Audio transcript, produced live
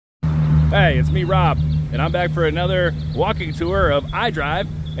Hey, it's me, Rob, and I'm back for another walking tour of iDrive.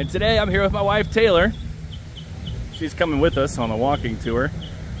 And today I'm here with my wife, Taylor. She's coming with us on the walking tour.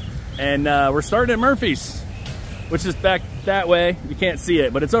 And we're starting at Murphy's, which is back that way. You can't see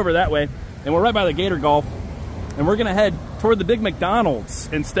it, but it's over that way. And we're right by the Gator Golf. And we're gonna head toward the big McDonald's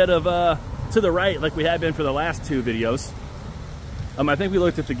instead of to the right like we had been for the last two videos. I think we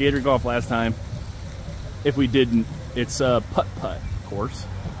looked at the Gator Golf last time. If we didn't, it's putt-putt course.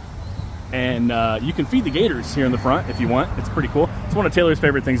 And you can feed the gators here in the front if you want. It's pretty cool. It's one of Taylor's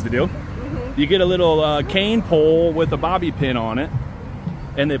favorite things to do. You get a little cane pole with a bobby pin on it,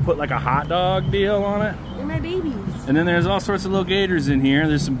 and they put like a hot dog deal on it. They're my babies. And then there's all sorts of little gators in here.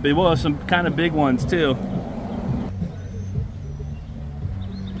 There's some big, well, some kind of big ones too.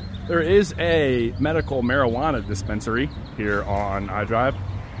 There is a medical marijuana dispensary here on iDrive,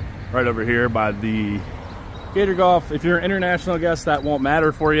 right over here by the Gator Golf. If you're an international guest, that won't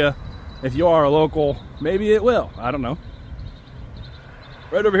matter for you. If you are a local, maybe it will. I don't know.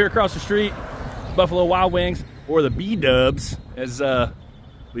 Right over here across the street, Buffalo Wild Wings, or the B-Dubs, as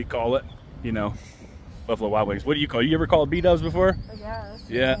we call it. You know, Buffalo Wild Wings. What do you call it? You ever call it B-Dubs before? I guess.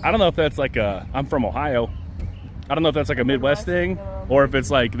 Yeah, I don't know if that's like a, I'm from Ohio. I don't know if that's like a Midwest thing, or if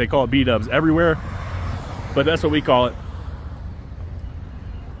it's like they call it B-Dubs everywhere, but that's what we call it.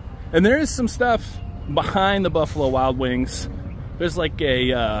 And there is some stuff behind the Buffalo Wild Wings. There's like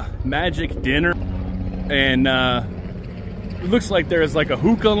a magic dinner, and it looks like there's like a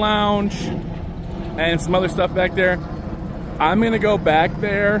hookah lounge and some other stuff back there. I'm gonna go back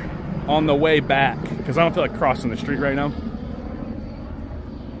there on the way back because I don't feel like crossing the street right now.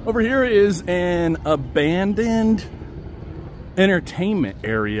 Over here is an abandoned entertainment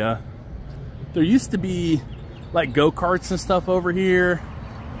area. There used to be like go-karts and stuff over here.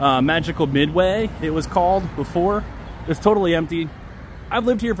 Magical Midway, it was called before. It's totally empty. I've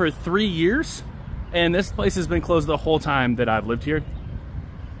lived here for 3 years, and this place has been closed the whole time that I've lived here.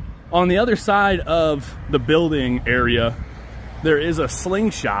 On the other side of the building area, there is a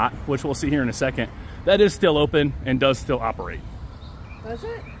Slingshot, which we'll see here in a second, that is still open and does still operate. Does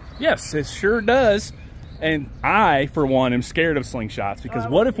it? Yes, it sure does. And I, for one, am scared of Slingshots because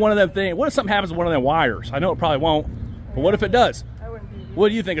what if one of them things, what if something happens to one of them wires? I know it probably won't, but what if it does? I wouldn't do it. What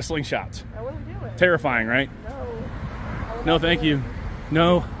do you think of Slingshots? I wouldn't do it. Terrifying, right? No. No, thank you.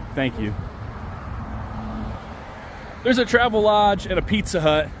 No, thank you. There's a Travel Lodge and a Pizza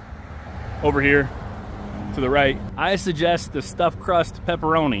Hut over here to the right. I suggest the stuffed crust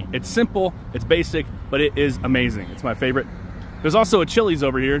pepperoni. It's simple, it's basic, but it is amazing. It's my favorite. There's also a Chili's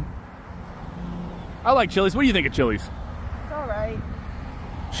over here. I like Chili's. What do you think of Chili's? It's all right.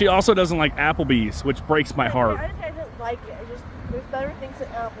 She also doesn't like Applebee's, which breaks my heart. I didn't like it. There's better things than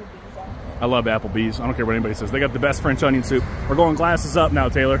Applebee's out there. I love Applebee's. I don't care what anybody says. They got the best French onion soup. We're going glasses up now,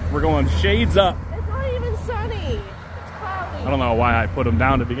 Taylor. We're going shades up. It's not even sunny. It's cloudy. I don't know why I put them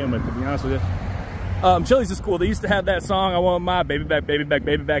down to begin with, to be honest with you. Chili's is cool. They used to have that song, I want my baby back, baby back,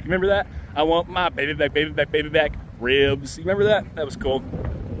 baby back. Remember that? I want my baby back, baby back, baby back. Ribs. You remember that? That was cool.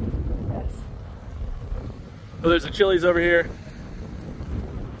 Yes. So there's a Chili's over here.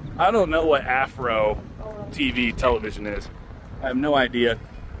 I don't know what Afro TV television is. I have no idea.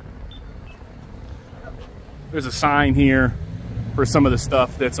 There's a sign here for some of the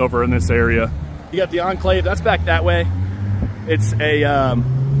stuff that's over in this area. You got the Enclave, that's back that way. It's a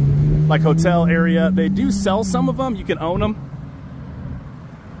like hotel area. They do sell some of them, you can own them.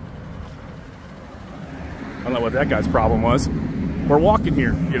 I don't know what that guy's problem was. We're walking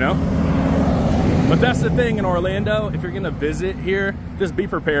here, you know? But that's the thing in Orlando, if you're gonna visit here, just be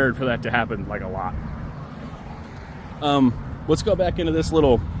prepared for that to happen like a lot. Let's go back into this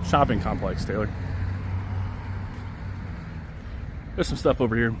little shopping complex, Taylor. There's some stuff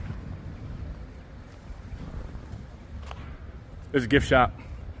over here. There's a gift shop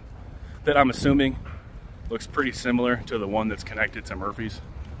that I'm assuming looks pretty similar to the one that's connected to Murphy's.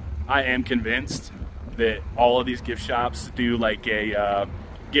 I am convinced that all of these gift shops do like a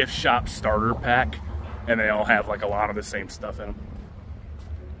gift shop starter pack, and they all have like a lot of the same stuff in them.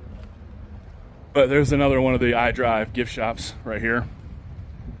 But there's another one of the iDrive gift shops right here.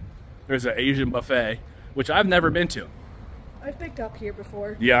 There's an Asian buffet, which I've never been to. I've picked up here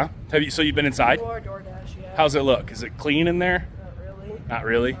before. Yeah? Have you? So you've been inside? Before DoorDash, yeah. How's it look? Is it clean in there? Not really. Not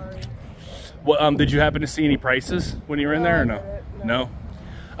really? Sorry. Well, did you happen to see any prices when you were in there or no? No?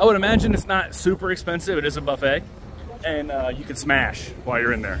 I would imagine it's not super expensive. It is a buffet. And you can smash while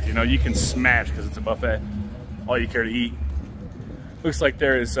you're in there. You know, you can smash because it's a buffet. All you care to eat. Looks like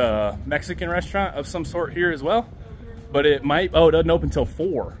there is a Mexican restaurant of some sort here as well. But it might, oh, it doesn't open until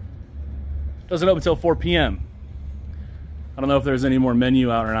 4. Doesn't open until 4 p.m. I don't know if there's any more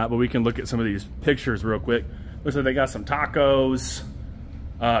menu out or not, but we can look at some of these pictures real quick. Looks like they got some tacos,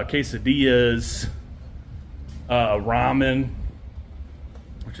 quesadillas, ramen,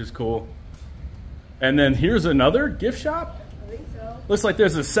 which is cool. And then here's another gift shop. I think so. Looks like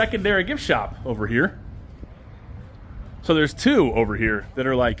there's a secondary gift shop over here. So there's two over here that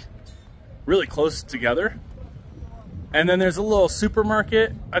are like really close together. And then there's a little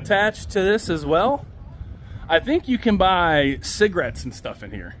supermarket attached to this as well. I think you can buy cigarettes and stuff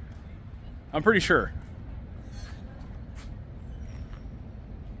in here. I'm pretty sure.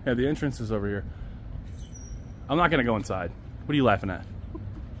 Yeah, the entrance is over here. I'm not gonna go inside. What are you laughing at?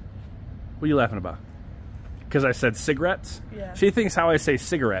 What are you laughing about? Because I said cigarettes? Yeah. She thinks how I say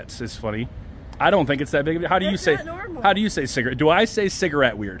cigarettes is funny. I don't think it's that big of a deal. How do you That's say? not normal. How do you say cigarette? Do I say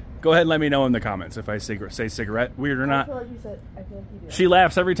cigarette weird? Go ahead and let me know in the comments if I say cigarette weird or I not. feel like you said. I feel like you do. She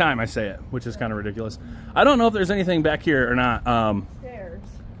laughs every time I say it, which is kind of ridiculous. I don't know if there's anything back here or not. Stairs.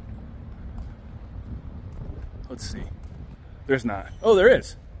 Let's see. There's not. Oh, there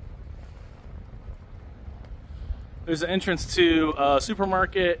is. There's an entrance to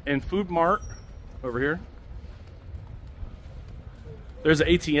supermarket and food mart over here. There's an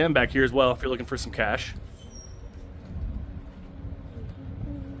ATM back here as well if you're looking for some cash.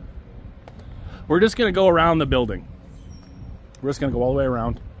 We're just gonna go around the building. We're just gonna go all the way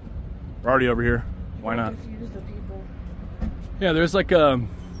around. We're already over here. Why not? Confuse the people. Yeah, there's like there's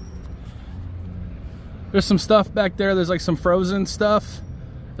some stuff back there. There's like some frozen stuff.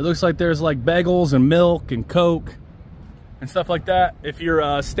 It looks like there's like bagels and milk and Coke and stuff like that. If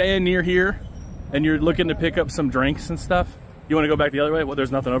you're staying near here and you're looking to pick up some drinks and stuff, you want to go back the other way? Well,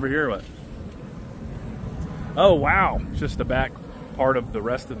 there's nothing over here or what? Oh, wow. It's just the back part of the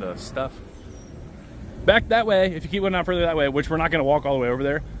rest of the stuff. Back that way, if you keep going out further that way, which we're not going to walk all the way over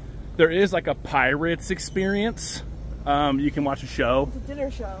there, there is like a Pirates experience. You can watch a show. It's a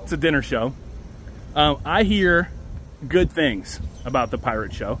dinner show. It's a dinner show. I hear good things about the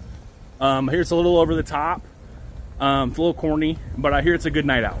pirate show. I hear it's a little over the top. It's a little corny, but I hear it's a good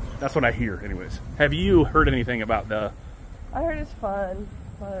night out. That's what I hear anyways. Have you heard anything about the... I heard it's fun,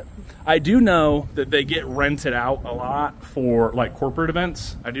 but... I do know that they get rented out a lot for like corporate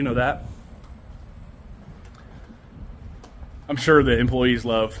events. I do know that. I'm sure the employees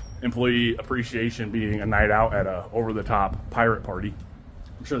love employee appreciation being a night out at a over-the-top pirate party.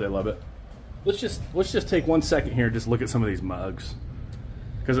 I'm sure they love it. Let's just take 1 second here and just look at some of these mugs,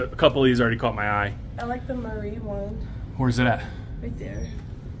 because a couple of these already caught my eye. I like the Marie one. Where's it at? Right there.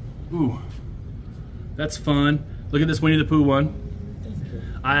 Ooh, that's fun. Look at this Winnie the Pooh one. That's cute.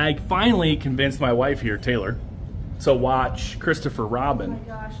 I finally convinced my wife here, Taylor, to watch Christopher Oh Robin. my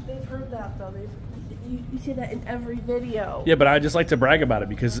gosh, they've heard that though. You see that in every video. Yeah, but I just like to brag about it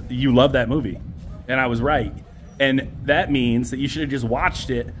because you love that movie, and I was right. And that means that you should have just watched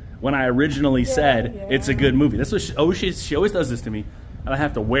it when I originally said it's a good movie. That's what she always does this to me, and I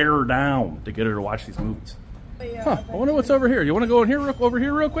have to wear her down to get her to watch these movies. Yeah, Huh, I wonder what's over here. You want to go in here, over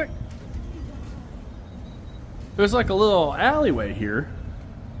here real quick? There's like a little alleyway here.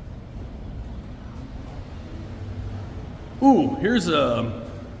 Ooh, here's a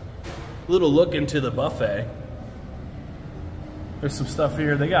little look into the buffet. There's some stuff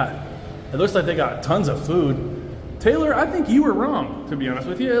here. It looks like they got tons of food. Taylor, I think you were wrong, to be honest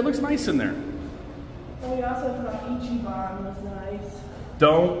with you. It looks nice in there. And we also thought Ichiban was nice.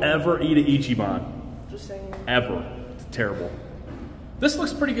 Don't ever eat an Ichiban. Just saying. Ever. It's terrible. This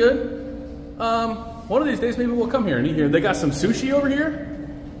looks pretty good. One of these days maybe we'll come here and eat here. They got some sushi over here.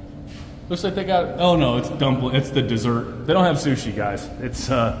 Looks like they got, oh no, it's dumpling. It's the dessert. They don't have sushi, guys. It's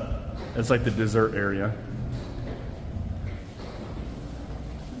like the dessert area.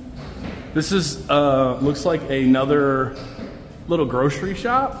 This is looks like another little grocery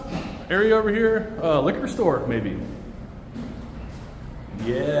shop area over here. Liquor store, maybe.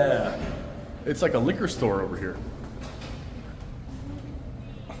 Yeah. It's like a liquor store over here.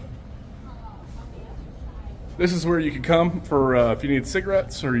 This is where you can come for if you need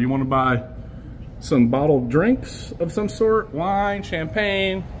cigarettes or you want to buy some bottled drinks of some sort. Wine,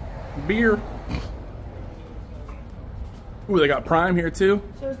 champagne, beer. Ooh, they got Prime here too.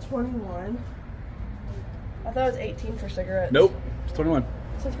 So it's 21. I thought it was 18 for cigarettes. Nope, it's 21.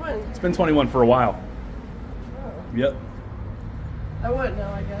 So 20. It's been 21 for a while. Oh. Yep. I wouldn't know,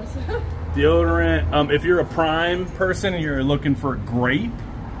 I guess. Deodorant. If you're a Prime person and you're looking for grape,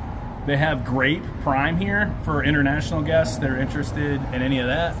 they have grape Prime here for international guests that are interested in any of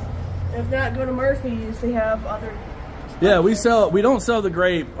that. If not, go to Murphy's. They have other... Yeah, we don't sell the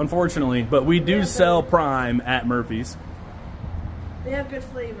grape, unfortunately, but we do sell Prime at Murphy's. They have good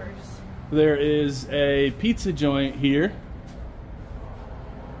flavors. There is a pizza joint here.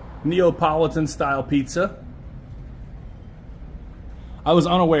 Neapolitan style pizza. I was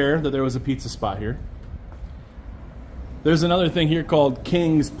unaware that there was a pizza spot here. There's another thing here called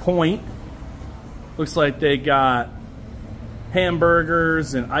King's Point. Looks like they got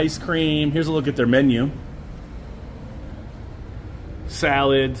hamburgers and ice cream. Here's a look at their menu.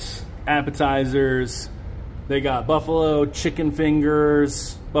 Salads, appetizers. They got buffalo chicken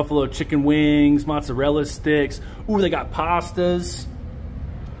fingers, buffalo chicken wings, mozzarella sticks. Ooh, they got pastas.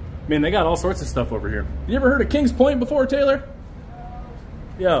 Man, they got all sorts of stuff over here. You ever heard of King's Point before, Taylor?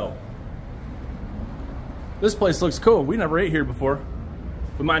 Yo. This place looks cool. We never ate here before.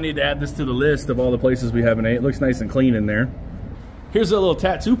 We might need to add this to the list of all the places we haven't ate. It looks nice and clean in there. Here's a little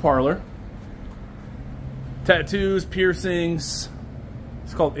tattoo parlor. Tattoos, piercings.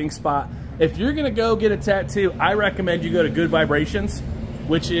 It's called Ink Spot. If you're gonna go get a tattoo, I recommend you go to Good Vibrations,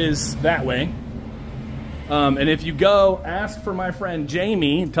 which is that way. And if you go, ask for my friend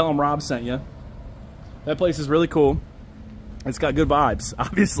Jamie, tell him Rob sent you. That place is really cool. It's got good vibes.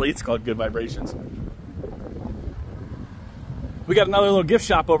 Obviously, it's called Good Vibrations. We got another little gift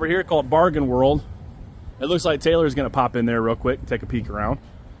shop over here called Bargain World. It looks like Taylor's gonna pop in there real quick and take a peek around.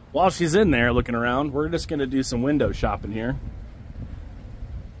 While she's in there looking around, we're just gonna do some window shopping here.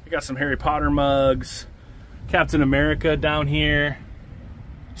 We got some Harry Potter mugs, Captain America down here,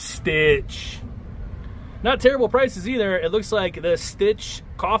 Stitch. Not terrible prices either. It looks like the Stitch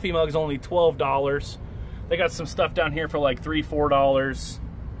coffee mug is only $12. They got some stuff down here for like $3, $4.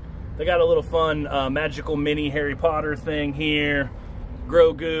 They got a little fun magical mini Harry Potter thing here.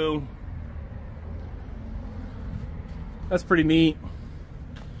 Grogu. That's pretty neat.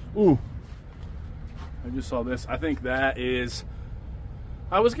 Ooh. I just saw this. I think that is...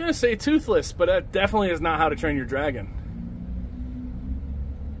 I was going to say Toothless, but that definitely is not How to Train Your Dragon.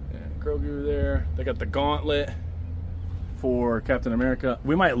 Yeah, Grogu there. They got the gauntlet for Captain America.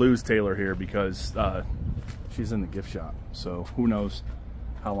 We might lose Taylor here because she's in the gift shop. So who knows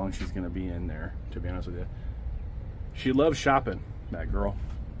how long she's going to be in there, to be honest with you. She loves shopping, that girl.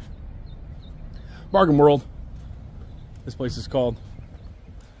 Bargain World, this place is called.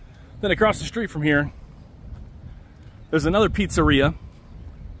 Then across the street from here, there's another pizzeria,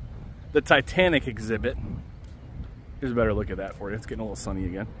 the Titanic exhibit. Here's a better look at that for you. It's getting a little sunny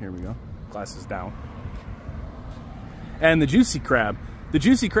again. Here we go. Glasses down. And the Juicy Crab. The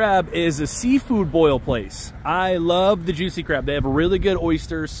Juicy Crab is a seafood boil place. I love the Juicy Crab. They have really good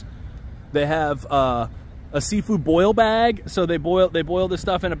oysters. They have a seafood boil bag. So they boil this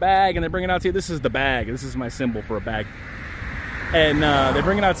stuff in a bag and they bring it out to you. This is the bag. This is my symbol for a bag. And they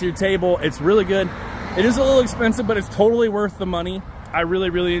bring it out to your table. It's really good. It is a little expensive, but it's totally worth the money. I really,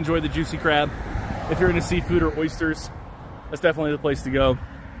 really enjoy the Juicy Crab. If you're into seafood or oysters, that's definitely the place to go.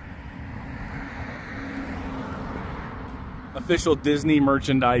 Official Disney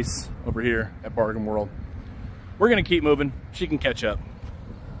merchandise over here at Bargain World. We're gonna keep moving. She can catch up.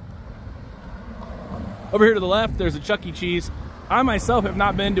 Over here to the left, there's a Chuck E. Cheese. I myself have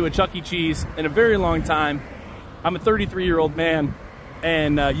not been to a Chuck E. Cheese in a very long time. I'm a 33-year-old man,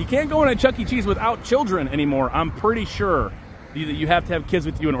 and you can't go in a Chuck E. Cheese without children anymore. I'm pretty sure that you have to have kids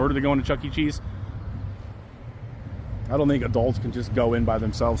with you in order to go into Chuck E. Cheese. I don't think adults can just go in by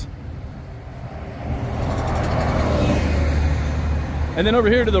themselves. And then over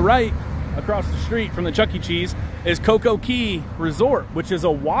here to the right, across the street from the Chuck E. Cheese, is Coco Key Resort, which is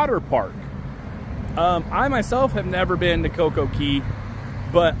a water park. I myself have never been to Coco Key,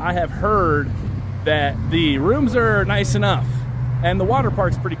 but I have heard that the rooms are nice enough and the water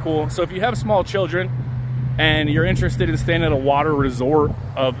park's pretty cool. So if you have small children and you're interested in staying at a water resort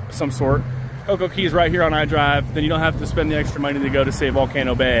of some sort, Coco Key is right here on I-Drive. Then you don't have to spend the extra money to go to, say,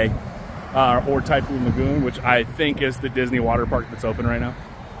 Volcano Bay or Typhoon Lagoon, which I think is the Disney water park that's open right now.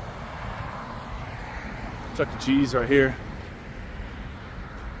 Chuck E. Cheese right here.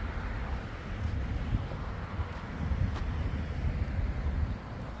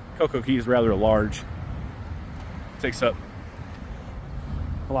 Coco Key is rather large. Takes up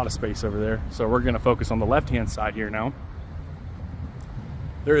a lot of space over there. So we're going to focus on the left-hand side here now.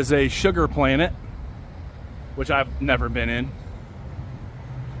 There is a Sugar Planet, which I've never been in.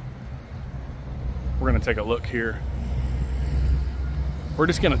 We're going to take a look here. We're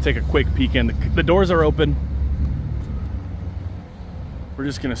just going to take a quick peek in. The doors are open. We're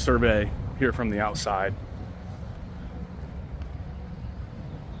just going to survey here from the outside.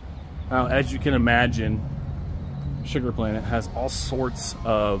 Now, as you can imagine, Sugar Planet has all sorts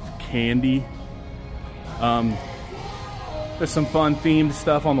of candy. There's some fun themed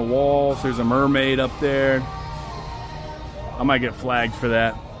stuff on the walls. There's a mermaid up there. I might get flagged for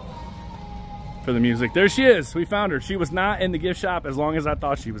that. for the music. There she is. We found her. She was not in the gift shop as long as I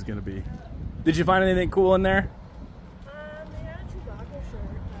thought she was going to be. Did you find anything cool in there? They had a Chewbacca shirt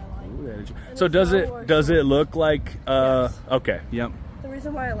I like. Ooh, so does it look like Yes. okay, yep. The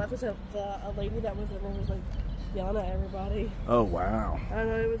reason why I left was that a lady that was in there was like yelling at everybody. Oh wow. I don't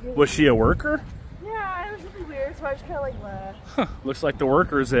know, it was really Was she a worker? Yeah, it was really weird, so I just kind of like laughed. Huh. Looks like the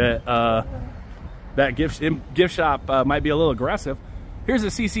workers at that gift shop might be a little aggressive. Here's a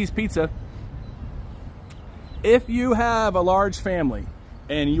CiCi's Pizza. If you have a large family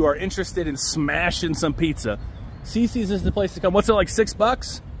and you are interested in smashing some pizza, CiCi's is the place to come. What's it, like $6? That is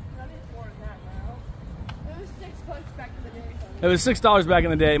more than that now. It was $6 back in the day. It was $6 back in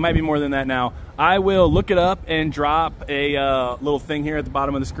the day. It might be more than that now. I will look it up and drop a little thing here at the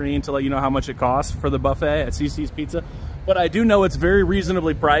bottom of the screen to let you know how much it costs for the buffet at CiCi's Pizza. But I do know it's very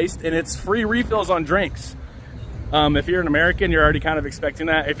reasonably priced, and it's free refills on drinks. If you're an American, you're already kind of expecting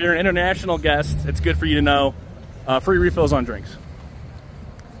that. If you're an international guest, it's good for you to know. Free refills on drinks.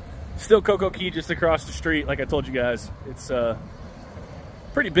 Still Coco Key just across the street, like I told you guys. It's a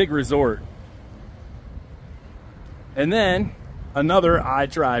pretty big resort. And then another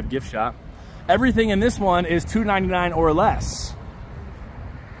iDrive gift shop. Everything in this one is $2.99 or less,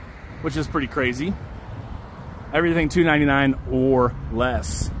 which is pretty crazy. Everything $2.99 or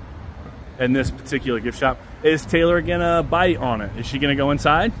less in this particular gift shop. Is Taylor gonna bite on it? Is she gonna go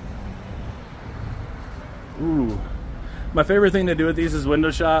inside? Ooh. My favorite thing to do with these is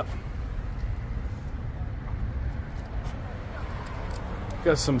window shop.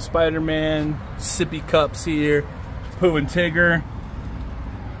 Got some Spider-Man sippy cups here. Pooh and Tigger.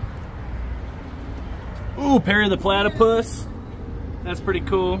 Ooh, Perry the Platypus. That's pretty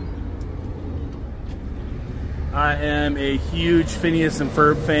cool. I am a huge Phineas and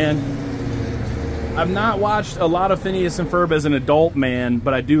Ferb fan. I've not watched a lot of Phineas and Ferb as an adult man,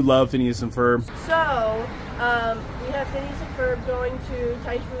 but I do love Phineas and Ferb. So, we have Phineas and Ferb going to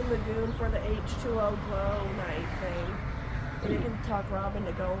Typhoon Lagoon for the H2O glow night thing. And you can talk Rob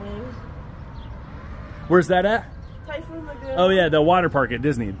into going. Where's that at? Typhoon Lagoon. Oh yeah, the water park at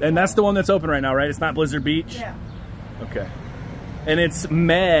Disney. And that's the one that's open right now, right? It's not Blizzard Beach? Yeah. Okay. And it's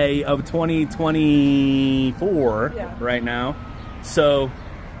May of 2024 right now. So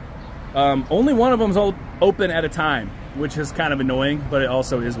only one of them's open at a time, which is kind of annoying, but it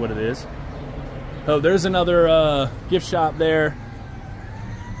also is what it is. Oh, there's another gift shop there.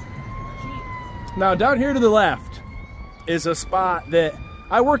 Now down here to the left is a spot that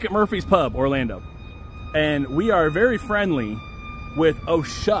I work at Murphy's Pub, Orlando. And we are very friendly with Oh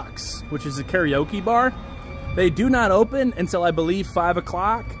Shucks, which is a karaoke bar. They do not open until I believe 5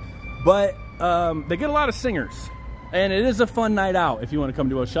 o'clock, but they get a lot of singers. And it is a fun night out if you want to come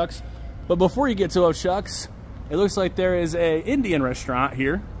to Oh Shucks. But before you get to Oh Shucks, it looks like there is a Indian restaurant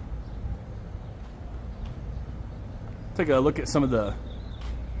here. Take a look at some of the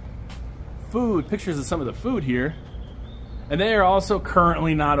food, pictures of some of the food here. And they are also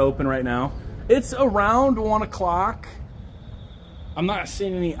currently not open right now. It's around 1 o'clock. I'm not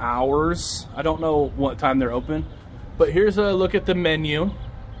seeing any hours. I don't know what time they're open. But here's a look at the menu.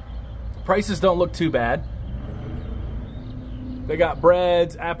 Prices don't look too bad. They got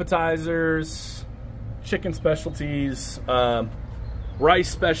breads, appetizers, chicken specialties, rice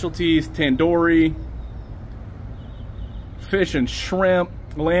specialties, tandoori, fish and shrimp,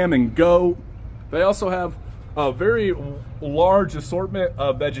 lamb and goat. They also have a very large assortment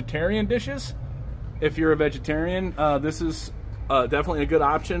of vegetarian dishes. If you're a vegetarian, this is definitely a good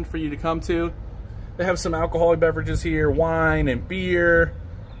option for you to come to. They have some alcoholic beverages here, wine and beer,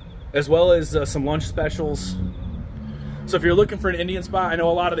 as well as some lunch specials. So if you're looking for an Indian spot, I know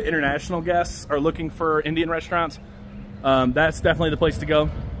a lot of the international guests are looking for Indian restaurants. That's definitely the place to go.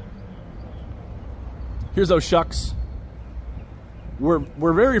 Here's Oh Shucks.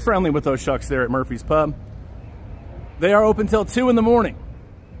 We're very friendly with Oh Shucks there at Murphy's Pub. They are open till 2 in the morning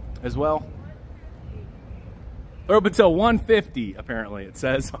as well. They're open till 1:50, apparently, it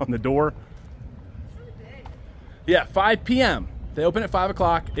says on the door. Yeah, 5 p.m. They open at 5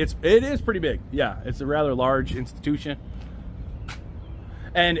 o'clock. It is pretty big. Yeah, it's a rather large institution.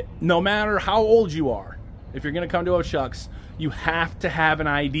 And no matter how old you are, if you're going to come to Oh Shucks, you have to have an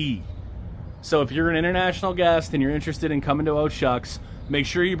ID. So if you're an international guest and you're interested in coming to Oh Shucks, make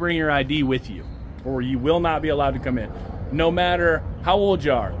sure you bring your ID with you, or you will not be allowed to come in. No matter how old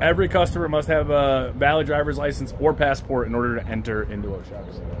you are, every customer must have a valid driver's license or passport in order to enter into Oh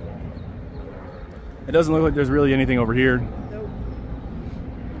Shucks. It doesn't look like there's really anything over here. Nope.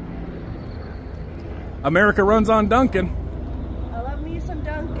 America runs on Dunkin'. I love me some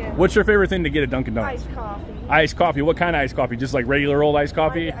Dunkin'. What's your favorite thing to get at Dunkin' Donuts? Iced coffee. Iced coffee. What kind of iced coffee? Just like regular old iced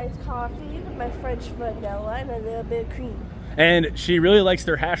coffee? I like iced coffee, the my French vanilla and a little bit of cream. And she really likes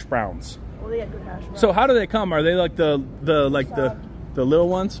their hash browns. Well, they got good hash browns. So how do they come? Are they like the little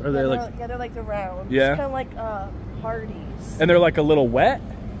ones? Or they're like the round. Yeah. It's kind of like Hardee's. And they're like a little wet?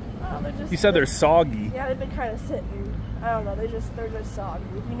 Oh, they're just, you said they're soggy. Yeah, they've been kind of sitting. I don't know. They're just soggy.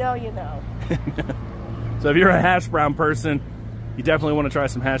 If you know, you know. So if you're a hash brown person, you definitely want to try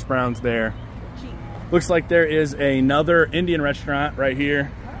some hash browns there. Cheap. Looks like there is another Indian restaurant right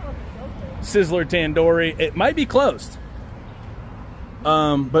here. I don't know if it's Sizzler Tandoori. It might be closed.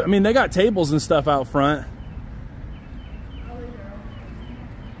 But I mean, they got tables and stuff out front.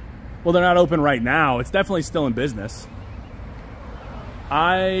 Well, they're not open right now. It's definitely still in business.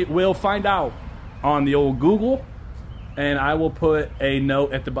 I will find out on the old Google, and I will put a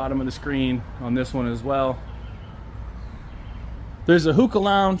note at the bottom of the screen on this one as well. There's a hookah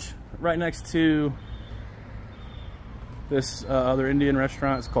lounge right next to this other Indian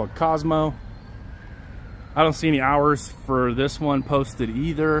restaurant. It's called Cosmo. I don't see any hours for this one posted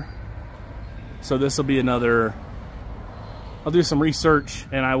either. So this will be another, I'll do some research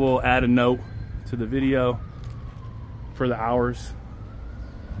and I will add a note to the video for the hours.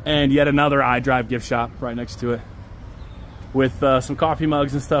 And yet another iDrive gift shop right next to it with some coffee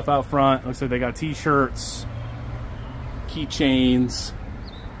mugs and stuff out front. Looks like they got t-shirts, keychains.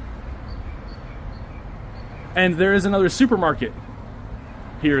 And there is another supermarket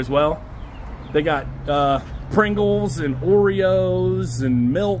here as well. They got Pringles and Oreos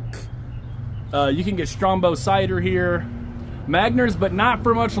and milk. You can get Strombo cider here. Magners, but not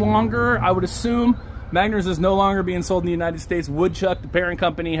for much longer, I would assume. Magners is no longer being sold in the United States. Woodchuck, the parent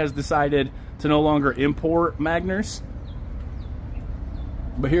company, has decided to no longer import Magners.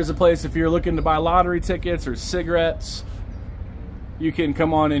 But here's a place if you're looking to buy lottery tickets or cigarettes. You can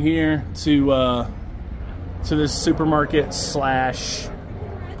come on in here to this supermarket slash.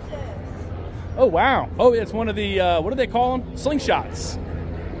 Oh wow! Oh, it's one of the what do they call them? Slingshots.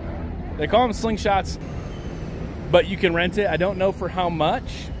 They call them slingshots, but you can rent it. I don't know for how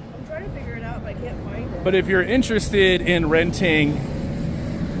much. I'm trying to figure it out, but I can't find it. But if you're interested in renting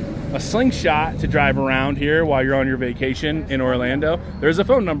a slingshot to drive around here while you're on your vacation in Orlando, there's a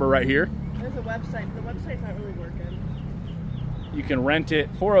phone number right here. There's a website. The website's not really working. You can rent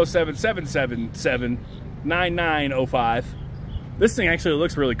it 407-777-9905. This thing actually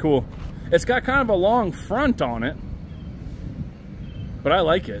looks really cool. It's got kind of a long front on it, but I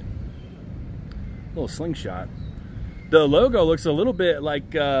like it. A little slingshot. The logo looks a little bit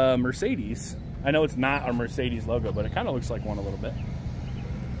like Mercedes. I know it's not a Mercedes logo, but it kind of looks like one a little bit.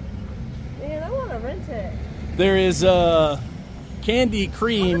 Man, I want to rent it. There is a Candy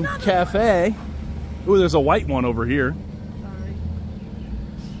Cream Cafe. Ooh, there's a white one over here. Sorry.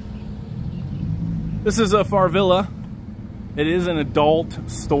 This is a Farvilla. It is an adult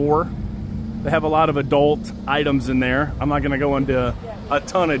store. They have a lot of adult items in there. I'm not going to go into a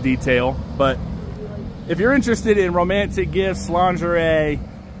ton of detail, but if you're interested in romantic gifts, lingerie,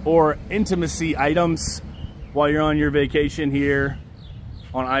 or intimacy items while you're on your vacation here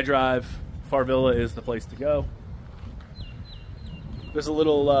on iDrive, Farvilla is the place to go. There's a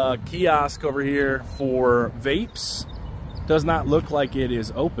little kiosk over here for vapes. Does not look like it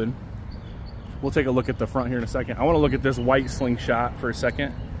is open. We'll take a look at the front here in a second. I want to look at this white slingshot for a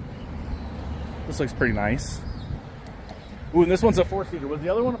second. This looks pretty nice. Ooh, and this one's a 4-seater. Was the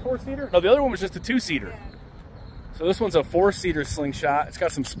other one a 4-seater? No, the other one was just a 2-seater. So this one's a 4-seater slingshot. It's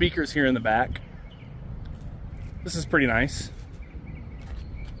got some speakers here in the back. This is pretty nice.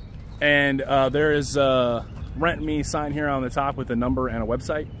 And there is a Rent Me sign here on the top with a number and a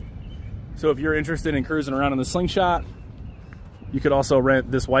website. So if you're interested in cruising around in the slingshot, you could also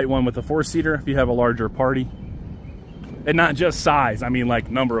rent this white one with a 4-seater if you have a larger party. And not just size, I mean like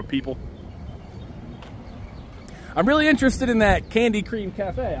number of people. I'm really interested in that Candy Cream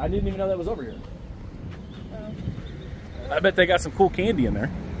Cafe. I didn't even know that was over here. I bet they got some cool candy in there.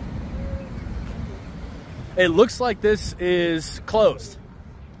 It looks like this is closed.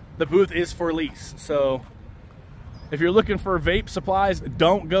 The booth is for lease. So if you're looking for vape supplies,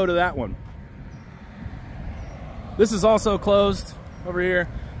 don't go to that one. This is also closed over here.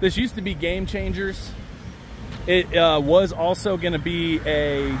 This used to be Game Changers. It was also going to be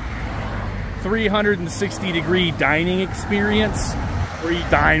a 360-degree dining experience where you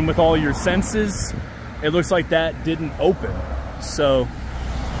dine with all your senses. It looks like that didn't open, so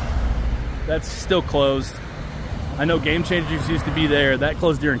that's still closed. I know Game Changers used to be there. That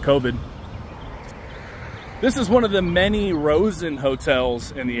closed during COVID. This is one of the many Rosen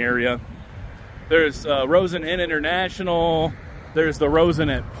hotels in the area. There's Rosen Inn International. There's the Rosen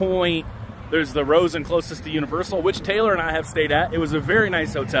at Point. There's the Rosen closest to Universal, which Taylor and I have stayed at. It was a very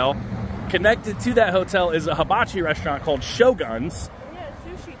nice hotel. connected to that hotel is a hibachi restaurant called Shoguns. Yeah,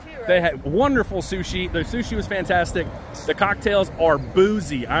 sushi too, right? They had wonderful sushi. Their sushi was fantastic. The cocktails are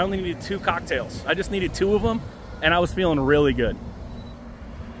boozy. I only needed 2 cocktails. I just needed 2 of them, and I was feeling really good.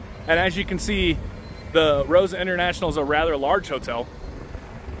 And as you can see, the Rosa International is a rather large hotel.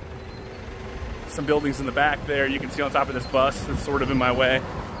 Some buildings in the back there you can see on top of this bus that's sort of in my way.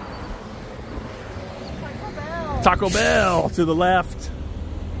 Taco Bell. Taco Bell to the left.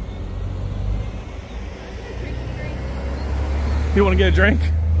 You want to get a drink?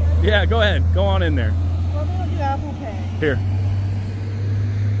 Yeah, go ahead. Go on in there. Well, they'll do Apple Pay. Here.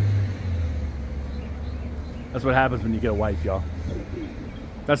 That's what happens when you get a wife, y'all.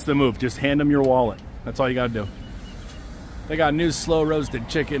 That's the move. Just hand them your wallet. That's all you got to do. They got new slow roasted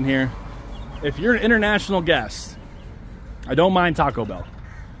chicken here. If you're an international guest, I don't mind Taco Bell.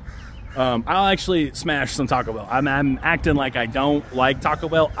 I'll actually smash some Taco Bell. I'm acting like I don't like Taco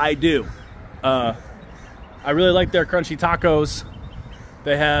Bell. I do. I really like their crunchy tacos.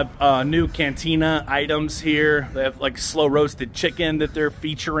 They have new cantina items here. They have like slow roasted chicken that they're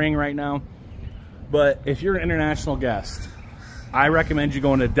featuring right now. But if you're an international guest, I recommend you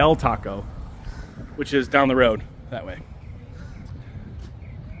going to Del Taco, which is down the road that way.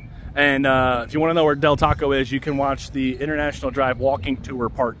 And if you want to know where Del Taco is, you can watch the International Drive Walking Tour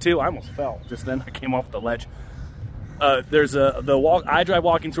Part 2. I almost fell just then. I came off the ledge. There's the iDrive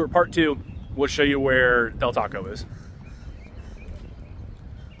Walking Tour Part 2 will show you where Del Taco is.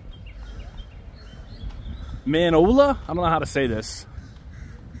 Manola? I don't know how to say this.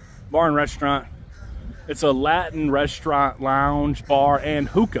 Bar and restaurant. It's a Latin restaurant, lounge, bar, and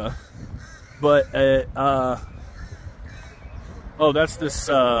hookah. But, oh, that's this,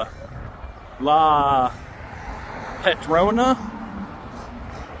 La Patrona.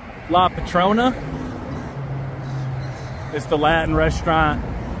 It's the Latin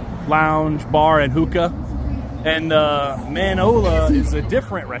restaurant, lounge, bar, and hookah. And Manola is a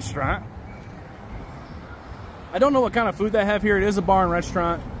different restaurant. I don't know what kind of food they have here. It is a bar and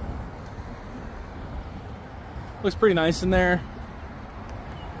restaurant. Looks pretty nice in there.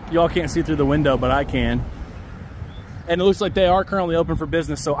 Y'all can't see through the window, but I can. And it looks like they are currently open for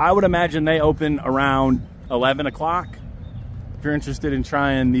business, so I would imagine they open around 11 o'clock. If you're interested in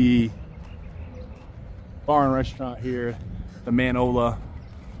trying the bar and restaurant here, the Manola.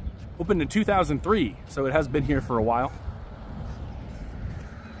 Opened in 2003, so it has been here for a while.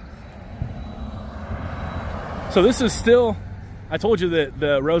 So this is still, I told you that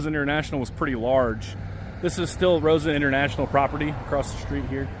the Rosa International was pretty large. This is still Rosa International property across the street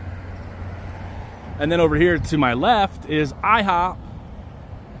here. And then over here to my left is IHOP.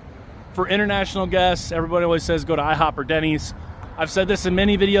 For international guests, everybody always says go to IHOP or Denny's. I've said this in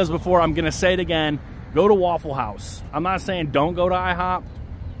many videos before, I'm gonna say it again, go to Waffle House. I'm not saying don't go to IHOP,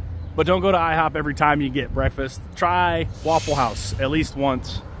 but don't go to IHOP every time you get breakfast. Try Waffle House at least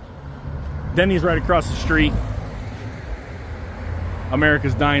once. Denny's right across the street.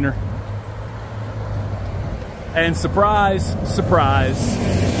 America's Diner. And surprise, surprise,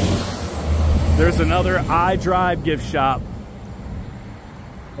 there's another iDrive gift shop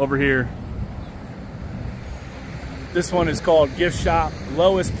over here. This one is called Gift Shop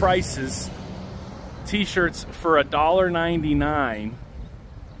Lowest Prices. T-shirts for $1.99.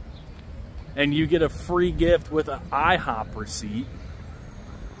 And you get a free gift with an IHOP receipt.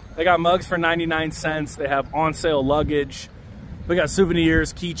 They got mugs for 99 cents. They have on sale luggage. We got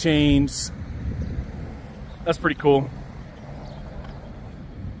souvenirs, keychains. That's pretty cool.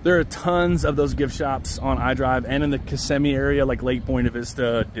 There are tons of those gift shops on iDrive and in the Kissimmee area, like Lake Buena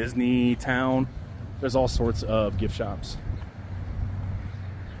Vista, Disney Town. There's all sorts of gift shops.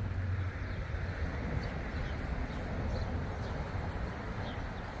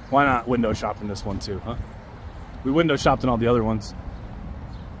 Why not window shop in this one too, huh? We window shopped in all the other ones.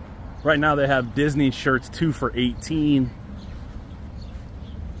 Right now they have Disney shirts 2 for $18.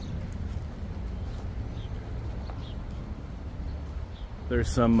 There's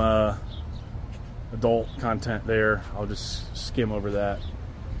some adult content there. I'll just skim over that.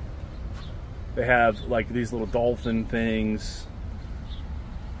 They have like these little dolphin things.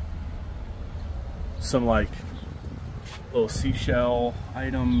 Some like little seashell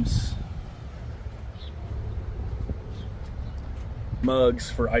items. Mugs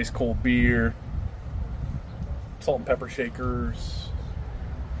for ice cold beer. Salt and pepper shakers.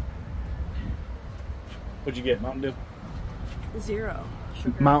 What'd you get, Mountain Dew? 0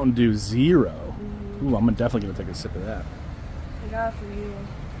 sugar. Mountain Dew 0. Ooh, I'm definitely gonna take a sip of that. I got it for you.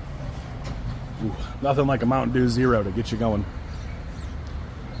 Ooh, nothing like a Mountain Dew 0 to get you going.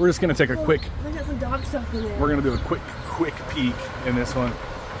 We're just gonna take a quick. They got some dog stuff in there. We're gonna do a quick peek in this one.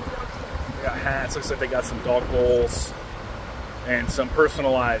 They got hats. Looks like they got some dog bowls and some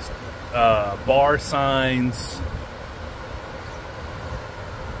personalized bar signs.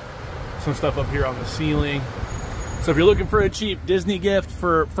 Some stuff up here on the ceiling. So if you're looking for a cheap Disney gift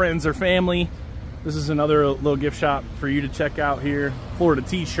for friends or family, this is another little gift shop for you to check out here. Florida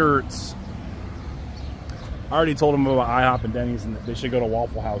t-shirts. I already told them about IHOP and Denny's and that they should go to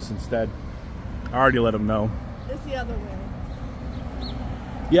Waffle House instead. I already let them know. It's the other way.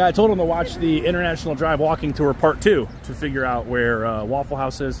 Yeah, I told them to watch the International Drive Walking Tour Part 2 to figure out where Waffle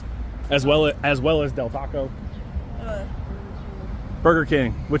House is, as well as Del Taco. Burger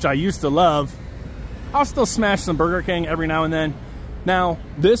King, which I used to love. I'll still smash some Burger King every now and then. Now,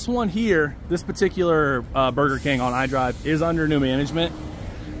 this one here, this particular Burger King on iDrive is under new management.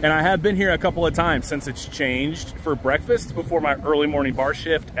 And I have been here a couple of times since it's changed for breakfast before my early morning bar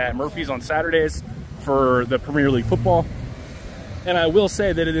shift at Murphy's on Saturdays for the Premier League football. And I will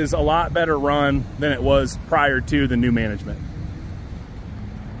say that it is a lot better run than it was prior to the new management.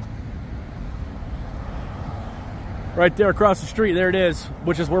 Right there across the street, there it is,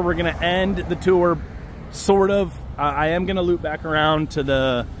 which is where we're gonna end the tour, sort of. I am gonna loop back around to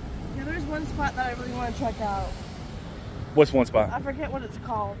the... Yeah, there's one spot that I really want to check out. What's one spot? I forget what it's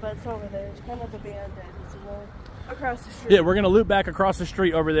called, but it's over there. It's kind of abandoned. It's across the street. Yeah, we're gonna loop back across the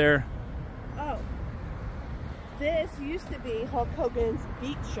street over there. Oh. This used to be Hulk Hogan's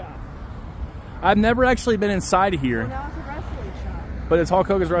Beat Shop. I've never actually been inside of here. Well, now it's a wrestling shop. But it's Hulk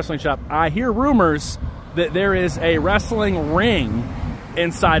Hogan's wrestling shop. I hear rumors that there is a wrestling ring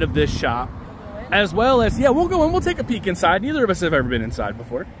inside of this shop. As well as, yeah, we'll go in, we'll take a peek inside. Neither of us have ever been inside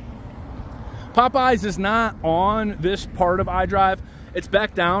before. Popeyes is not on this part of iDrive. It's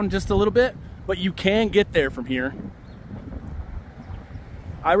back down just a little bit, but you can get there from here.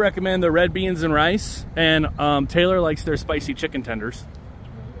 I recommend the red beans and rice, and Taylor likes their spicy chicken tenders.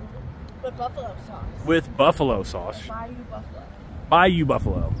 With buffalo sauce. With buffalo sauce. Bayou Buffalo. Bayou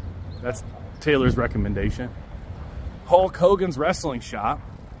Buffalo. That's Taylor's recommendation. Hulk Hogan's wrestling shop.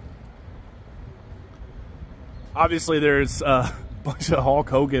 Obviously, there's a bunch of Hulk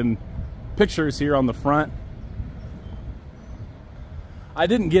Hogan pictures here on the front. I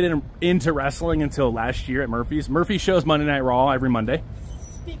didn't get into wrestling until last year at Murphy's. Murphy shows Monday Night Raw every Monday.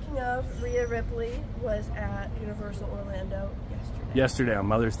 Speaking of, Rhea Ripley was at Universal Orlando yesterday. Yesterday on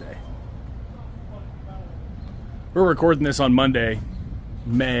Mother's Day. We're recording this on Monday,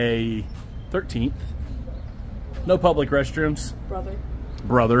 May 13th. No public restrooms.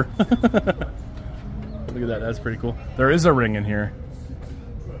 Brother. Look at that, that's pretty cool. There is a ring in here.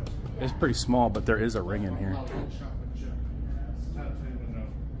 It's pretty small, but there is a ring in here.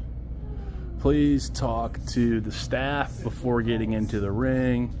 Please talk to the staff before getting into the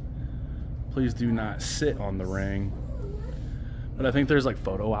ring. Please do not sit on the ring. But I think there's like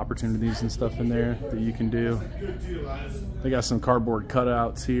photo opportunities and stuff in there that you can do. They got some cardboard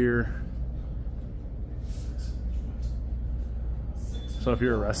cutouts here. So if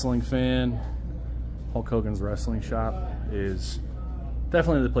you're a wrestling fan, Hulk Hogan's wrestling shop is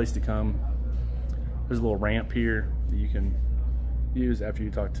definitely the place to come. There's a little ramp here that you can use after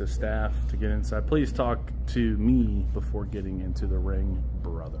you talk to staff to get inside. Please talk to me before getting into the ring,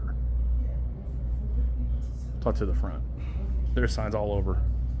 brother. Talk to the front. There's signs all over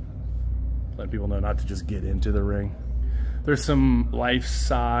letting people know not to just get into the ring. There's some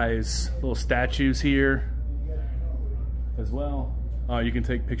life-size little statues here as well. You can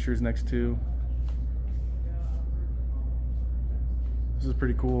take pictures next to. This is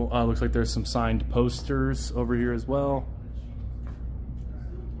pretty cool. Looks like there's some signed posters over here as well.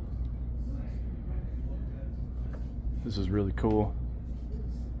 This is really cool.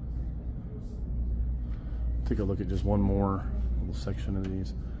 Take a look at just one more little section of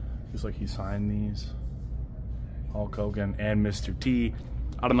these. Looks like he signed these. Hulk Hogan and Mr. T.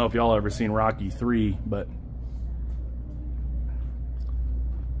 I don't know if y'all ever seen Rocky 3, but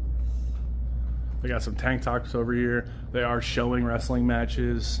they got some tank tops over here. They are showing wrestling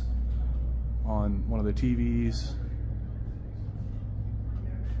matches on one of the TVs.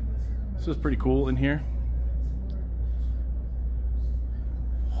 This is pretty cool in here.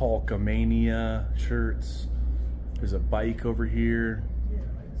 Hulkamania shirts. There's a bike over here.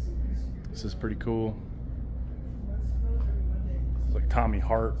 This is pretty cool. It's like Tommy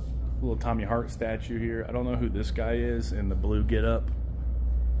Hart, little Tommy Hart statue here. I don't know who this guy is in the blue getup.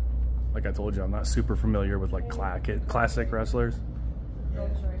 Like I told you, I'm not super familiar with like classic wrestlers.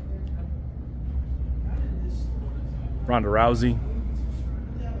 Ronda Rousey,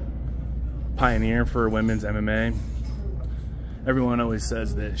 pioneer for women's MMA. Everyone always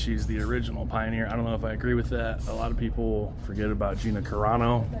says that she's the original pioneer. I don't know if I agree with that. A lot of people forget about Gina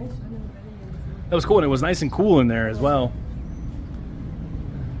Carano. That was cool, and it was nice and cool in there as well.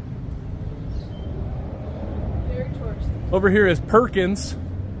 Very touristy. Over here is Perkins.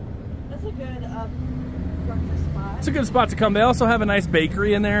 That's a good breakfast spot. It's a good spot to come. They also have a nice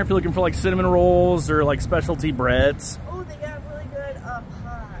bakery in there if you're looking for like cinnamon rolls or like specialty breads. Oh, they got really good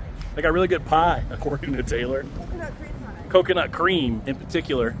pie. They got really good pie, according to Taylor. Coconut cream pie. Coconut cream in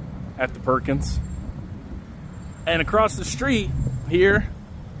particular at the Perkins. And across the street here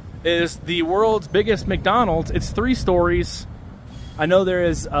is the world's biggest McDonald's. It's 3 stories. I know there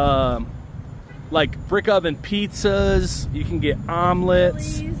is like brick oven pizzas. You can get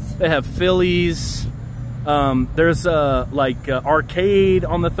omelets. Phillies. They have Phillies. There's like arcade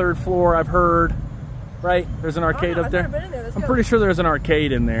on the 3rd floor, I've heard. Right? There's an arcade up I've there. never been in there. Let's I'm go. pretty sure there's an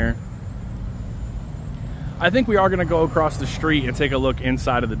arcade in there. I think we are going to go across the street and take a look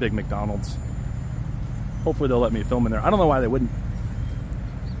inside of the big McDonald's. Hopefully they'll let me film in there. I don't know why they wouldn't.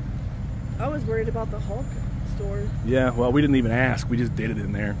 I was worried about the Hulk store. Yeah, well, we didn't even ask. We just did it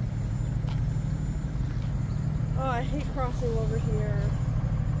in there. Oh, I hate crossing over here.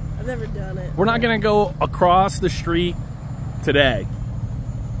 I've never done it. We're not going to go across the street today.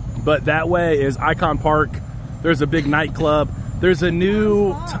 But that way is Icon Park. There's a big nightclub. There's a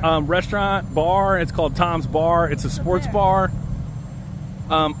new restaurant bar. It's called Tom's Bar. It's a sports bar.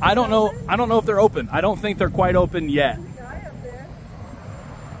 I don't know if they're open. I don't think they're quite open yet. There's a guy up there.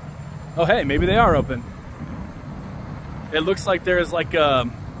 Oh, hey, maybe they are open. It looks like there's like a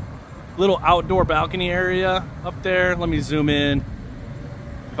little outdoor balcony area up there. Let me zoom in.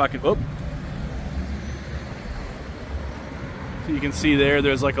 If I can, oh. So you can see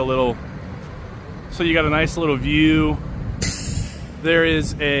there's like a little, so you got a nice little view. There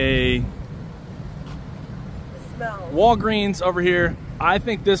is a It smells. Walgreens over here. I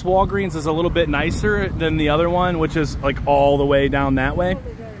think this Walgreens is a little bit nicer than the other one, which is like all the way down that way. Oh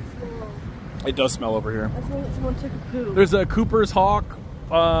my God, it smells. It does smell over here. That's when someone took a poo. There's a Cooper's Hawk.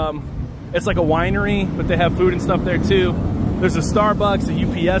 It's like a winery, but they have food and stuff there too. There's a Starbucks, a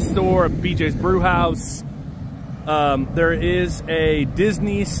UPS store, a BJ's Brew House. There is a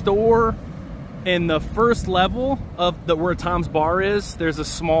Disney store in the first level of where Tom's Bar is. There's a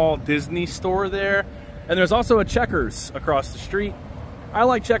small Disney store there. And there's also a Checkers across the street. I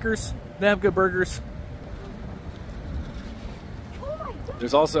like Checkers. They have good burgers. Oh my God.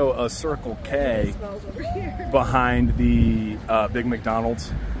 There's also a Circle K It smells over here. behind the big McDonald's,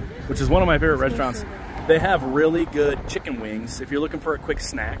 which is one of my favorite restaurants. They have really good chicken wings if you're looking for a quick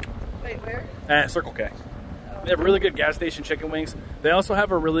snack Wait, where? at Circle K. They have really good gas station chicken wings. They also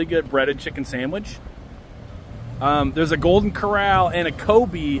have a really good breaded chicken sandwich. There's a Golden Corral and a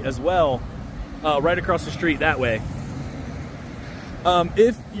Kobe as well, right across the street that way.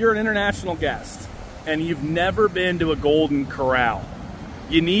 If you're an international guest and you've never been to a Golden Corral,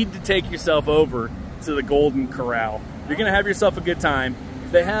 you need to take yourself over to the Golden Corral. You're gonna have yourself a good time.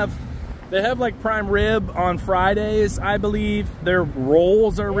 They have like prime rib on Fridays, I believe. Their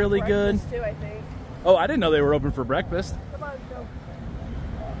rolls are really good. Breakfast too, I think. Oh, I didn't know they were open for breakfast. Come on, go.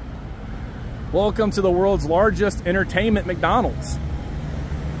 Welcome to the world's largest entertainment McDonald's,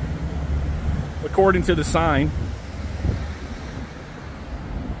 according to the sign.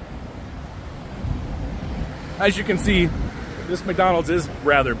 As you can see, this McDonald's is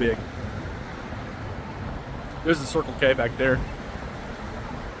rather big. There's a Circle K back there.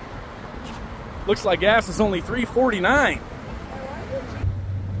 Looks like gas is only $3.49.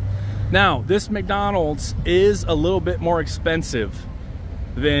 Now, this McDonald's is a little bit more expensive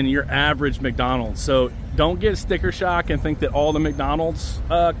than your average McDonald's. So don't get sticker shock and think that all the McDonald's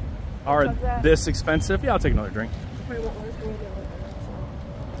are this expensive. Yeah, I'll take another drink. Probably won't let us go in there.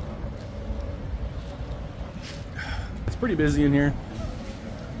 It's pretty busy in here.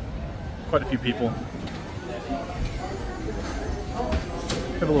 Quite a few people.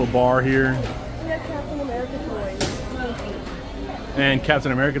 Have a little bar here. We have Captain America toys. And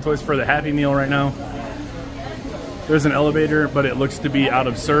Captain America toys for the Happy Meal right now. There's an elevator, but it looks to be out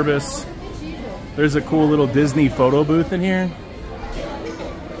of service. There's a cool little Disney photo booth in here.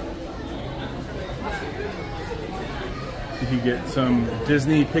 You can get some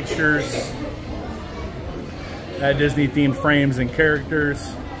Disney pictures, add Disney themed frames and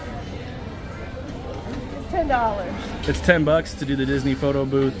characters. It's $10. It's $10 to do the Disney photo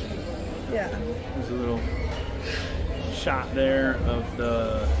booth. Yeah. There's a little shot there of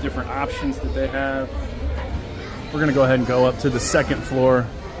the different options that they have. We're gonna go ahead and go up to the second floor.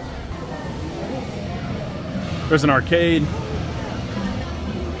 There's an arcade.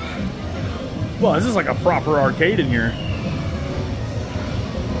 Well, this is like a proper arcade in here.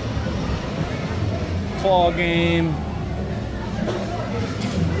 Claw game.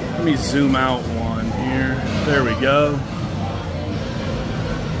 Let me zoom out one here. There we go.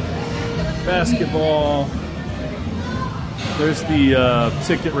 Basketball. There's the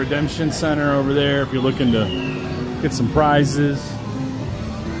Ticket Redemption Center over there if you're looking to get some prizes.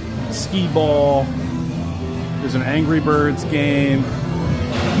 Skee ball. There's an Angry Birds game.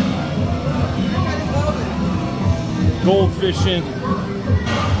 Gold fishing.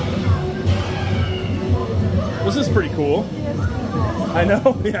 This is pretty cool. I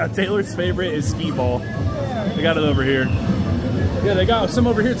know, yeah, Taylor's favorite is skee ball. They got it over here. Yeah, they got some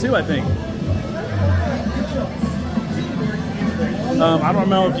over here too, I think. I don't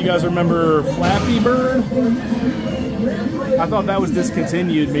know if you guys remember Flappy Bird. I thought that was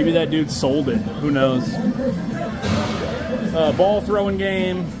discontinued. Maybe that dude sold it. Who knows? Ball throwing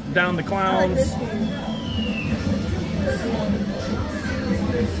game, Down the Clowns.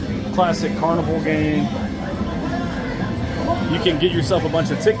 Classic carnival game. You can get yourself a bunch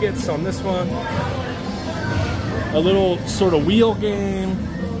of tickets on this one. A little sort of wheel game.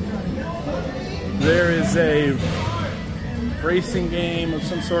 There is a racing game of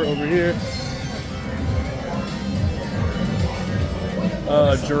some sort over here.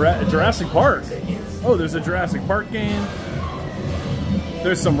 Jurassic Park. Oh, there's a Jurassic Park game.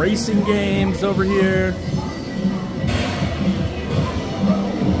 There's some racing games over here.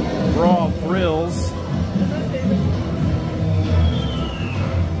 Raw Thrills.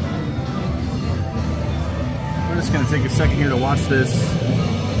 We're just going to take a second here to watch this.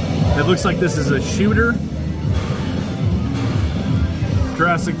 It looks like this is a shooter.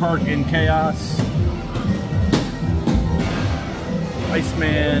 Jurassic Park in Chaos.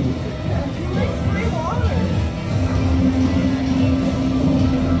 Iceman.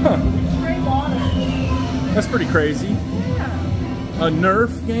 Huh. That's pretty crazy. A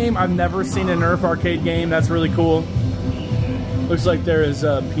Nerf game. I've never seen a Nerf arcade game. That's really cool. Looks like there is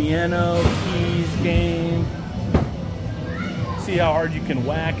a piano keys game. See how hard you can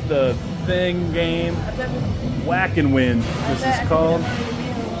whack the thing game. Whack and Win, this is called.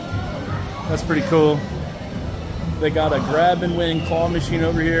 That's pretty cool. They got a grab and win claw machine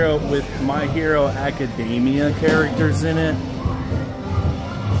over here with My Hero Academia characters in it.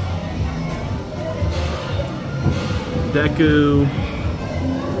 Deku,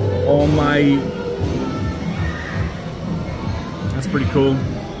 All Might. That's pretty cool.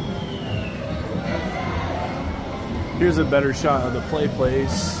 Here's a better shot of the play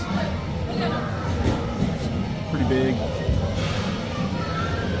place. Pretty big.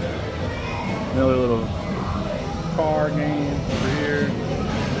 Another little car game over here.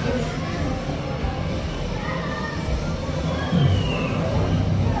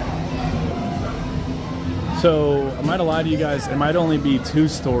 So, I might have lied to you guys. It might only be 2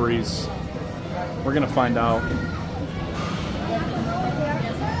 stories. We're gonna find out.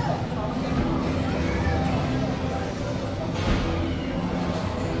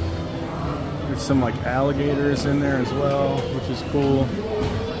 There's some like alligators in there as well, which is cool.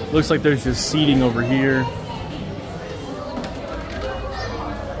 Looks like there's just seating over here.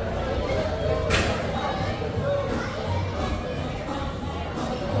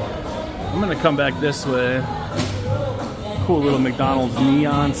 I'm gonna come back this way. Cool little McDonald's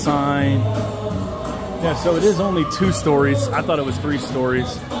neon sign. Yeah, so it is only 2 stories. I thought it was 3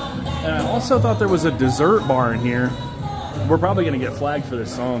 stories. And I also thought there was a dessert bar in here. We're probably gonna get flagged for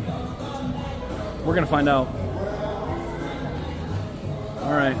this song. We're gonna find out.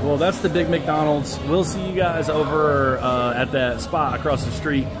 All right, well, that's the big McDonald's. We'll see you guys over at that spot across the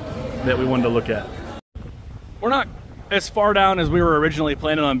street that we wanted to look at. We're not as far down as we were originally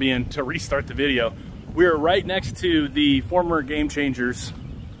planning on being to restart the video. We are right next to the former Game Changers.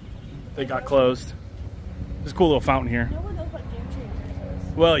 They got closed. There's a cool little fountain here. No one knows what Game Changers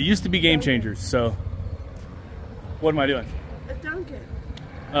is. Well, it used to be Game Changers, so what am I doing? It's Dunkin'.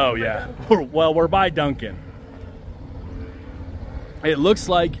 Oh, yeah. Well, we're by Dunkin'. It looks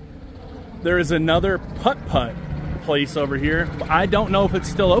like there is another putt-putt place over here. I don't know if it's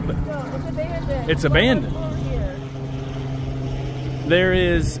still open. No, it's abandoned. It's abandoned. There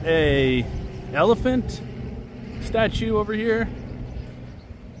is a elephant statue over here.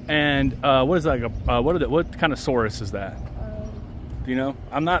 And what is that? What kind of saurus is that? Do you know?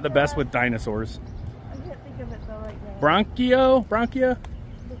 I'm not the best with dinosaurs. I can't think of it though right now. Bronchia?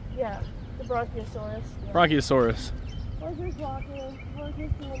 Yeah, the Bronchiosaurus. Yeah. Bronchiosaurus.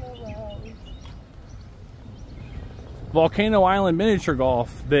 Volcano Island Miniature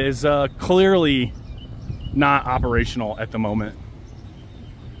Golf that is clearly not operational at the moment.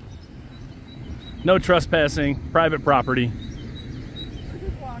 No trespassing, private property.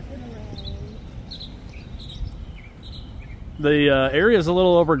 The area is a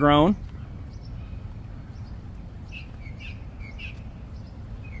little overgrown.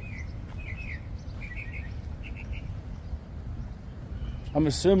 I'm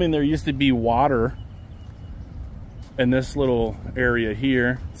assuming there used to be water in this little area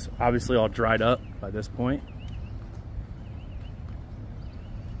here. It's obviously all dried up by this point.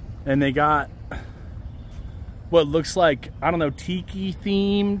 And they got what looks like, I don't know, tiki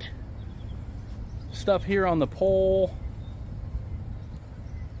themed stuff here on the pole.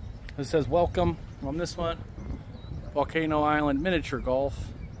 It says welcome on this one. Volcano Island Miniature Golf.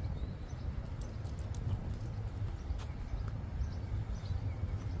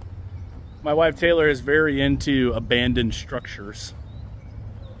 My wife Taylor is very into abandoned structures.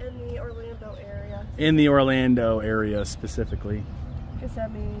 In the Orlando area. In the Orlando area specifically.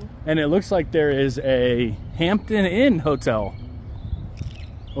 Kissimmee. And it looks like there is a Hampton Inn hotel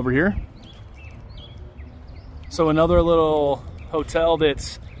over here. So another little hotel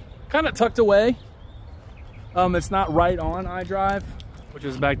that's kind of tucked away. It's not right on iDrive, which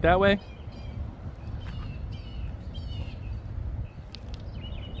is back that way.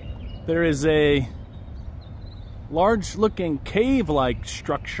 There is a large looking cave-like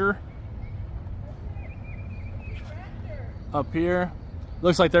structure up here.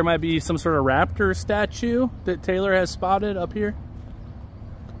 Looks like there might be some sort of raptor statue that Taylor has spotted up here.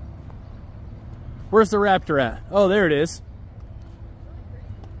 Where's the raptor at? Oh, there it is.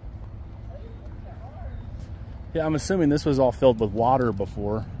 Yeah, I'm assuming this was all filled with water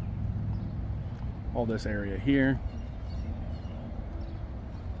before. All this area here.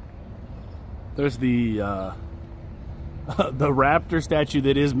 There's the the raptor statue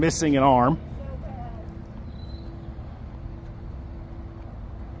that is missing an arm.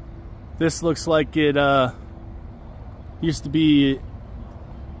 This looks like it used to be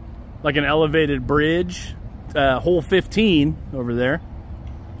like an elevated bridge. Hole 15 over there.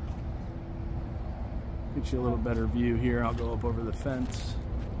 Get you a little better view here. I'll go up over the fence.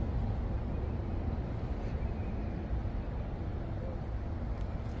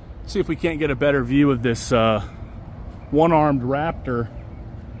 See if we can't get a better view of this one-armed raptor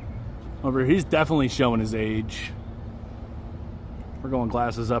over here. He's definitely showing his age. We're going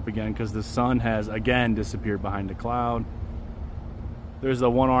glasses up again because the sun has again disappeared behind a cloud. There's a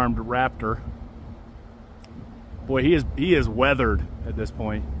one-armed raptor. Boy, he is weathered at this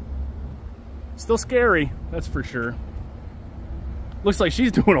point. Still scary, that's for sure. Looks like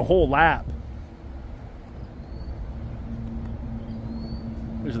she's doing a whole lap.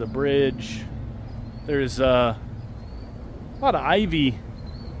 There's the bridge. There's a lot of ivy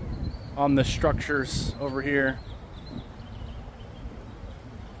on the structures over here.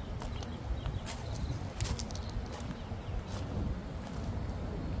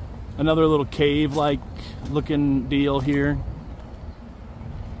 Another little cave-like looking deal here.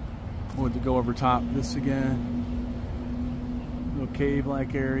 I want to go over top of this again. Little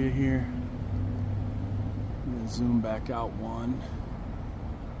cave-like area here. I'm gonna zoom back out one.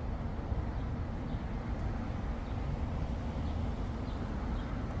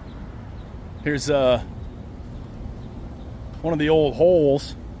 Here's one of the old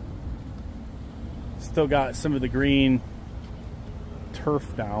holes. Still got some of the green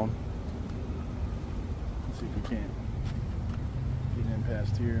turf down. Let's see if we can't get in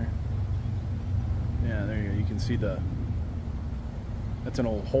past here. Yeah, there you go. You can see that's an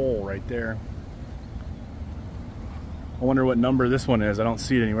old hole right there. I wonder what number this one is. I don't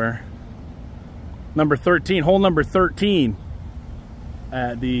see it anywhere. Number 13, hole number 13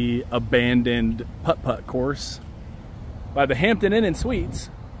 at the abandoned putt-putt course by the Hampton Inn and Suites,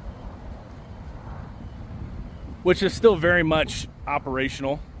 which is still very much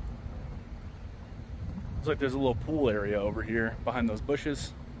operational. Looks like there's a little pool area over here behind those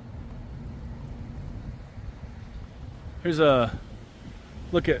bushes. Here's a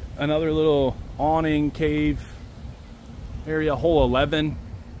look at another little awning cave area. Hole 11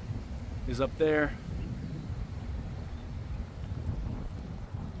 is up there.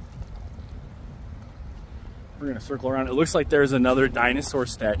 We're gonna circle around. It looks like there's another dinosaur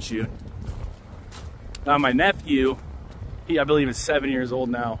statue. Now my nephew, I believe is 7 years old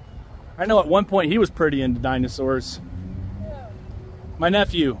now. I know at one point he was pretty into dinosaurs. My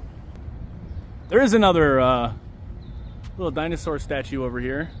nephew. There is another little dinosaur statue over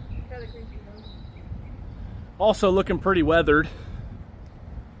here. Kind of creepy, though. Also looking pretty weathered.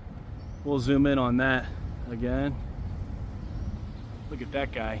 We'll zoom in on that again. Look at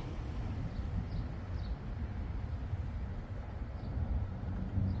that guy.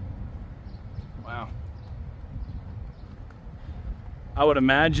 Wow. I would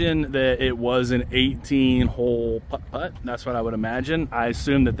imagine that it was an 18-hole putt-putt. That's what I would imagine. I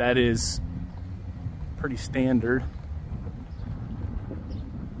assume that that is pretty standard.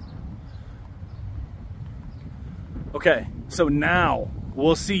 Okay, so now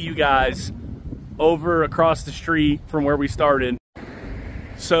we'll see you guys over across the street from where we started.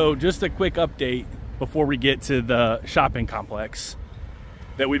 So just a quick update before we get to the shopping complex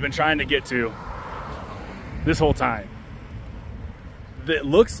that we've been trying to get to this whole time. That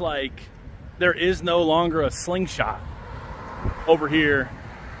looks like there is no longer a Slingshot over here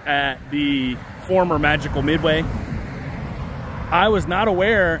at the former Magical Midway. I was not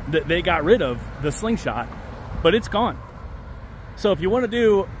aware that they got rid of the Slingshot, but it's gone. So if you want to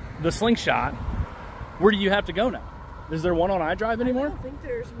do the Slingshot, where do you have to go now? Is there one on iDrive anymore? I don't think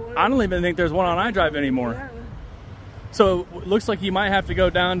there's one. I don't even think there's one on iDrive anymore. Yeah. So it looks like you might have to go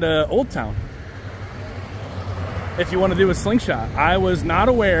down to Old Town if you want to do a Slingshot. I was not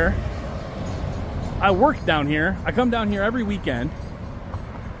aware. I work down here. I come down here every weekend,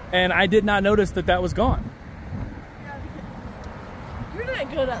 and I did not notice that that was gone. You're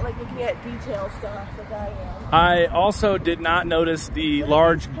not good at like looking at detail stuff like I am. I also did not notice the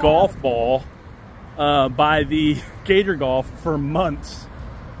large golf ball by the Gator Golf for months.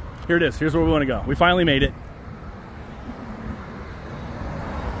 Here it is. Here's where we want to go. We finally made it.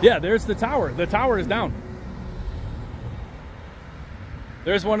 Yeah, there's the tower. The tower is down.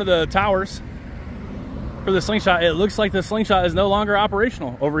 There's one of the towers for the Slingshot. It looks like the Slingshot is no longer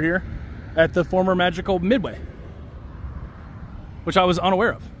operational over here at the former Magical Midway, which I was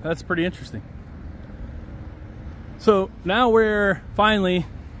unaware of. That's pretty interesting. So now we're finally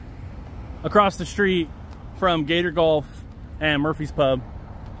across the street from Gator Golf and Murphy's Pub,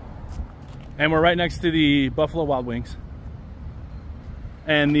 and we're right next to the Buffalo Wild Wings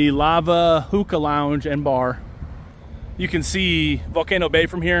and the Lava Hookah Lounge and Bar. You can see Volcano Bay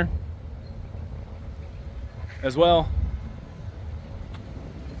from here as well.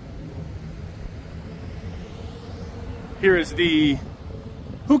 Here is the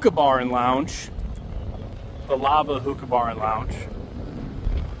Hookah Bar and Lounge, the Lava Hookah Bar and Lounge,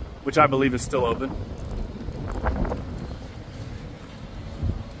 which I believe is still open.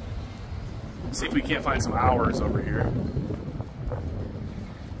 See if we can't find some hours over here.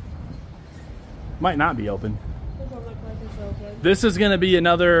 Might not be open. Doesn't look like it's open. This is going to be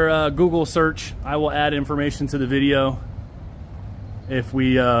another Google search. I will add information to the video if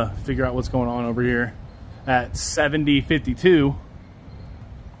we figure out what's going on over here at 7052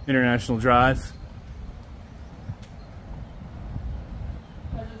 International Drive.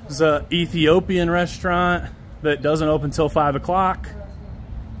 This is an Ethiopian restaurant that doesn't open till 5 o'clock.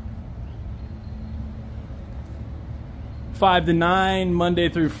 5 to 9 Monday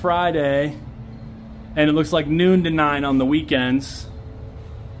through Friday, and it looks like noon to 9 on the weekends.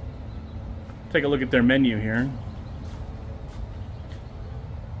 Take a look at their menu here.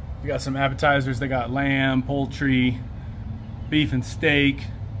 We got some appetizers. They got lamb, poultry, beef and steak.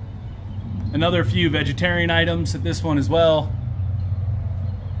 Another few vegetarian items at this one as well.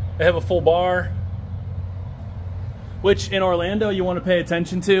 They have a full bar, which in Orlando you want to pay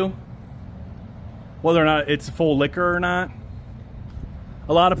attention to, whether or not it's full liquor or not.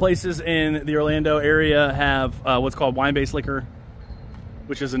 A lot of places in the Orlando area have what's called wine-based liquor,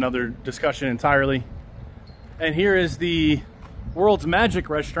 which is another discussion entirely. And here is the World's Magic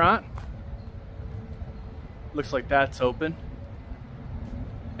restaurant. Looks like that's open.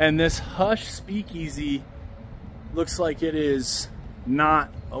 And this Hush Speakeasy looks like it is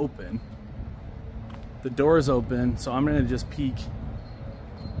not open. The door is open, so I'm gonna just peek.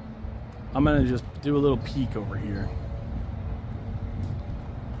 I'm gonna just do a little peek over here.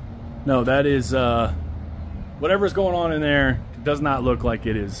 No, that is whatever's going on in there does not look like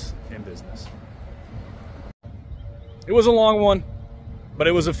it is in business. It was a long one, but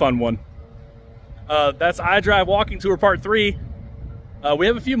it was a fun one. That's iDrive Walking Tour Part 3. We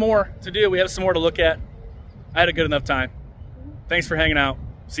have a few more to do. We have some more to look at. I had a good enough time. Thanks for hanging out.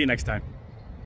 See you next time.